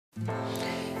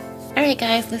Alright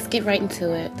guys, let's get right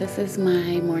into it. This is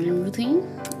my morning routine,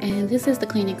 and this is the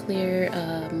Clean and Clear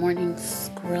morning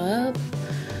scrub.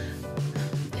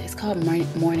 It's called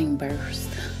Morning Burst.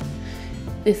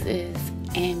 This is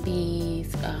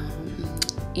Ambi's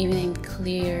Evening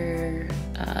Clear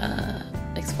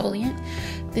exfoliant.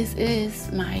 This is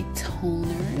my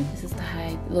toner. This is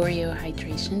the L'Oreal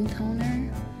Hydration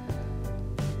Toner.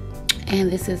 And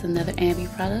this is another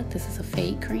Ambi product. This is a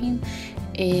fade cream.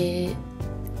 It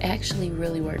actually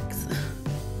really works.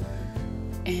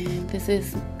 And this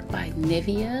is by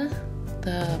Nivea,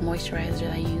 the moisturizer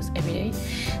that I use every day.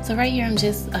 So right here I'm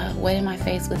just wetting my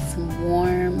face with some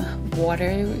warm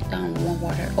water. Warm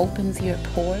water opens your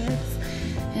pores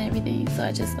and everything. So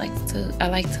I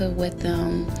like to wet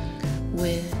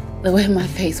my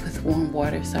face with warm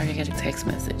water. Sorry, I got a text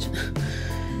message.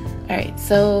 All right,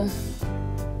 so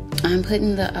I'm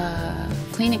putting the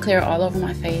Clean and Clear all over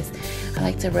my face. I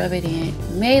like to rub it in. It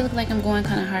may look like I'm going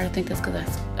kind of hard. I think that's because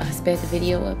I sped the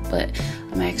video up, but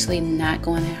I'm actually not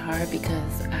going that hard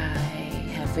because I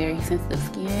have very sensitive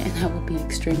skin and I will be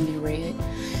extremely red.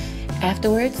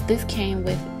 Afterwards, this came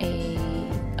with a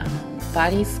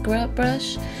body scrub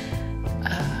brush.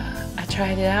 I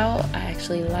tried it out. I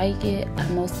actually like it. I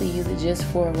mostly use it just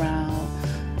for around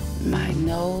my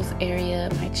nose area,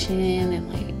 my chin,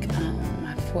 and like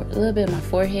a little bit of my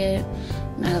forehead,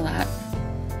 not a lot.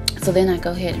 So then I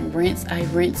go ahead and rinse. I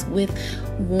rinse with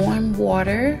warm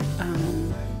water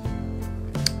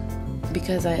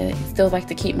because I still like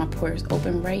to keep my pores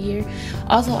open right here.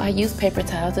 Also, I use paper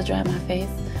towel to dry my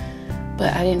face,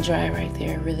 but I didn't dry right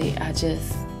there really. I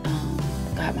just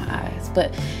got my eyes.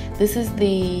 But this is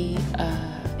the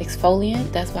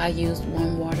exfoliant. That's why I used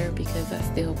warm water, because I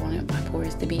still wanted my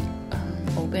pores to be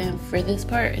open for this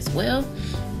part as well.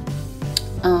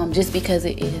 Just because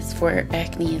it is for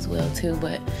acne as well too,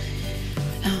 but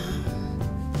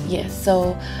yeah,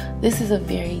 so this is a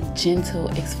very gentle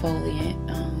exfoliant.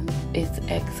 It's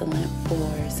excellent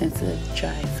for sensitive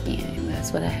dry skin.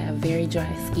 That's what I have, very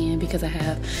dry skin, because I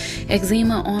have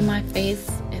eczema on my face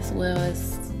as well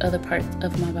as other parts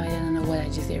of my body. I don't know what I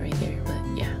just did right there, but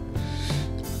yeah.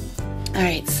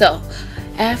 Alright, so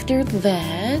after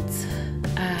that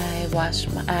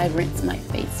I rinse my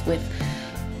face with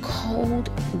cold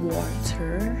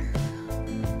water.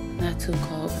 Not too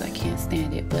cold because I can't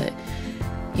stand it, but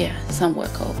yeah,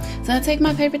 somewhat cold. So I take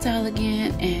my paper towel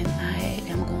again and I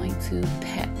am going to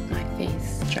pat my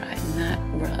face dry, not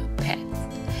rub, pat.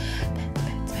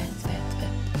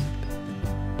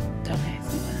 Don't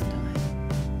ask me what I'm doing.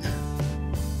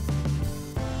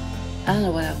 I don't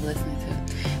know what I was listening to.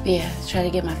 But yeah, try to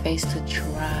get my face to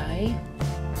dry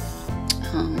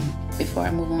before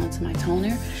I move on to my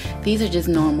toner. These are just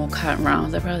normal cotton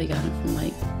rounds. I probably got them from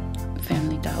like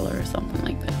Family Dollar or something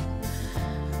like that.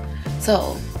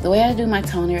 So the way I do my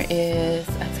toner is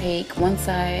I take one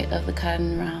side of the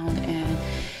cotton round and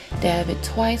dab it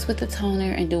twice with the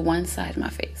toner and do one side of my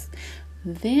face.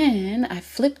 Then I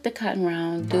flip the cotton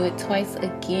round, do it twice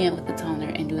again with the toner,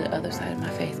 and do the other side of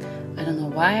my face. I don't know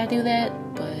why I do that,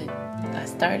 but I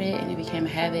started and it became a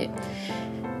habit.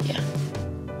 Yeah.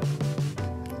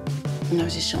 And I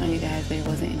was just showing you guys there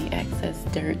wasn't any excess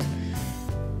dirt.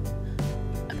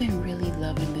 I've been really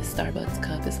loving this Starbucks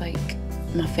cup. It's like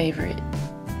my favorite.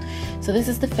 So this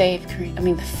is the fade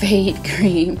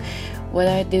cream. What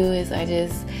I do is I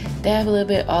just dab a little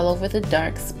bit all over the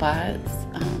dark spots.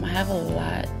 I have a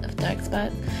lot of dark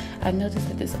spots. I noticed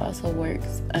that this also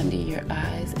works under your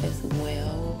eyes as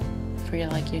well for your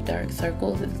dark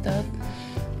circles and stuff.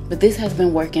 But this has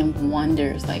been working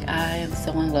wonders. Like, I am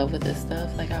so in love with this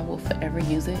stuff. Like, I will forever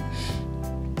use it.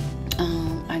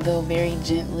 I go very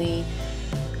gently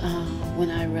when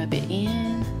I rub it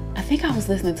in. I think I was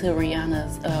listening to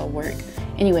Rihanna's work.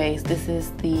 Anyways, this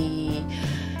is the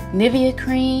Nivea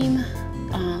cream.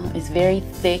 It's very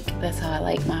thick. That's how I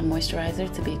like my moisturizer,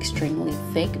 to be extremely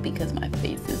thick, because my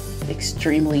face is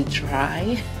extremely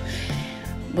dry.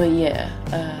 But yeah,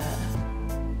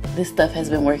 this stuff has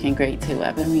been working great too.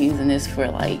 I've been using this for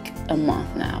like a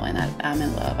month now, and I'm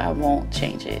in love. I won't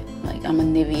change it. Like, I'm a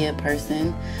Nivea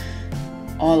person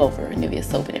all over, Nivea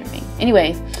soap and everything.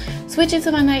 Anyways, switching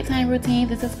to my nighttime routine.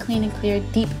 This is Clean and Clear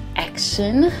Deep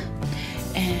Action.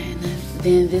 And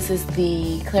then this is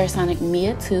the Clarisonic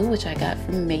Mia 2, which I got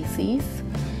from Macy's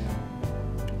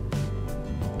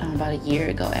about a year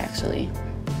ago actually.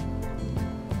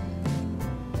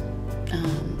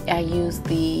 I use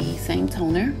the same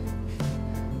toner.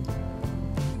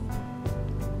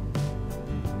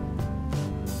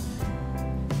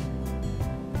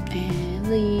 And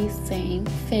the same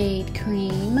fade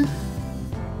cream.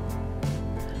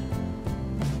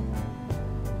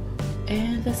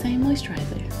 and the same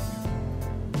moisturizer.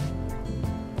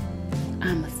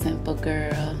 I'm a simple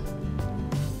girl.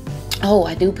 Oh,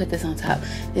 I do put this on top.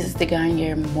 This is the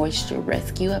Garnier Moisture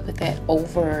Rescue. I put that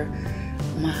over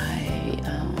my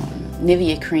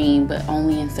Nivea cream, but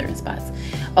only in certain spots.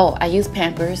 Oh, I use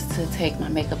Pampers to take my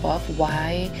makeup off.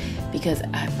 Why? Because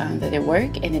I found that it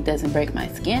works and it doesn't break my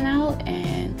skin out,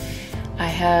 and I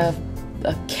have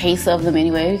a case of them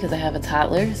anyway because I have a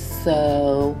toddler,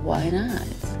 so why not?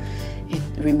 It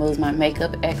removes my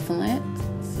makeup excellent,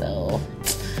 so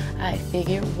I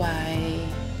figured why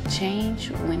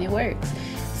change when it works.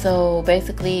 So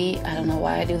basically, I don't know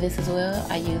why I do this as well.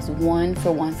 I use one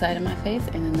for one side of my face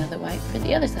and another white for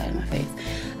the other side of my face.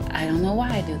 I don't know why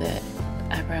I do that.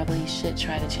 I probably should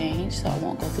try to change so I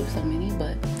won't go through so many,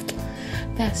 but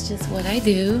that's just what I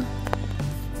do.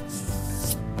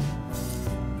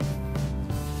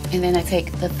 And then I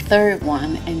take the third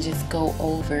one and just go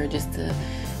over just to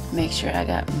make sure I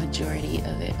got majority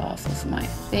of it off of my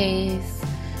face,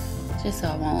 just so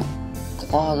I won't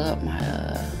clog up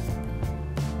my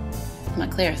my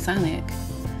Clarisonic.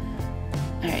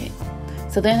 Alright,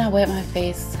 so then I wet my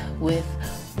face with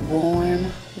warm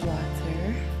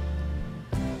water.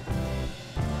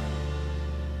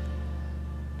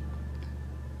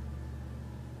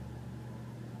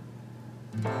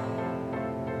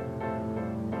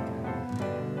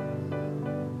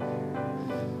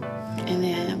 And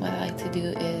then what I like to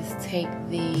do is take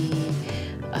the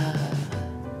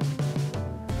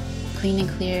Clean and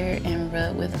Clear and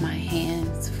rub with my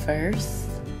hands first.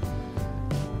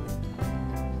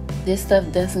 This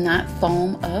stuff does not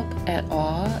foam up at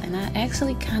all, and I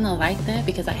actually kind of like that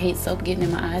because I hate soap getting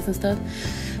in my eyes and stuff.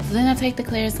 So then I take the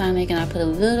Clarisonic and I put a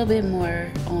little bit more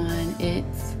on it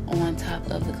on top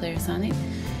of the Clarisonic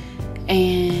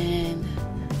and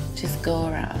just go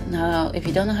around. Now, if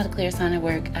you don't know how the Clarisonic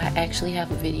work, I actually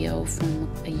have a video from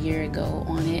a year ago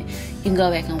on it. You can go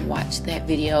back and watch that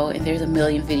video, and there's a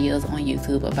million videos on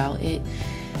YouTube about it.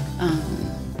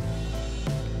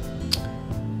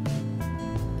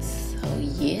 So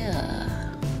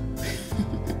yeah.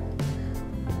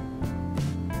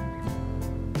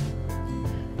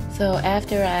 So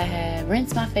after I have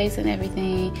rinsed my face and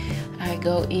everything, I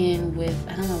go in with,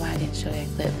 I don't know why I didn't show that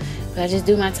clip, but I just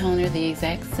do my toner the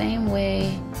exact same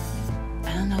way.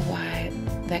 I don't know why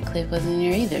that clip wasn't in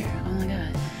there either. Oh my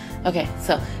god. Okay,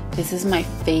 so this is my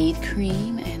fade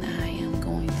cream, and I am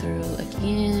going through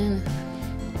again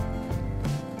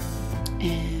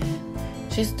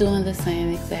and just doing the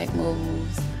same exact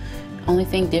moves. Only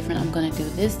thing different I'm going to do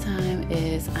this time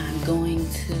is I'm going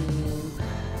to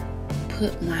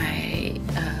put my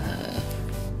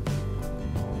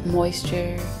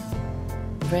moisture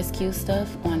rescue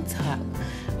stuff on top,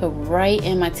 but right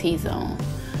in my T-zone,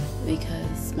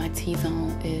 because my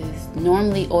T-zone is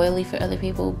normally oily for other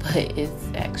people, but it's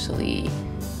actually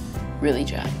really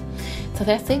dry. So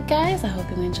that's it, guys. I hope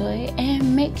you enjoy,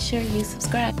 and make sure you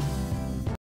subscribe.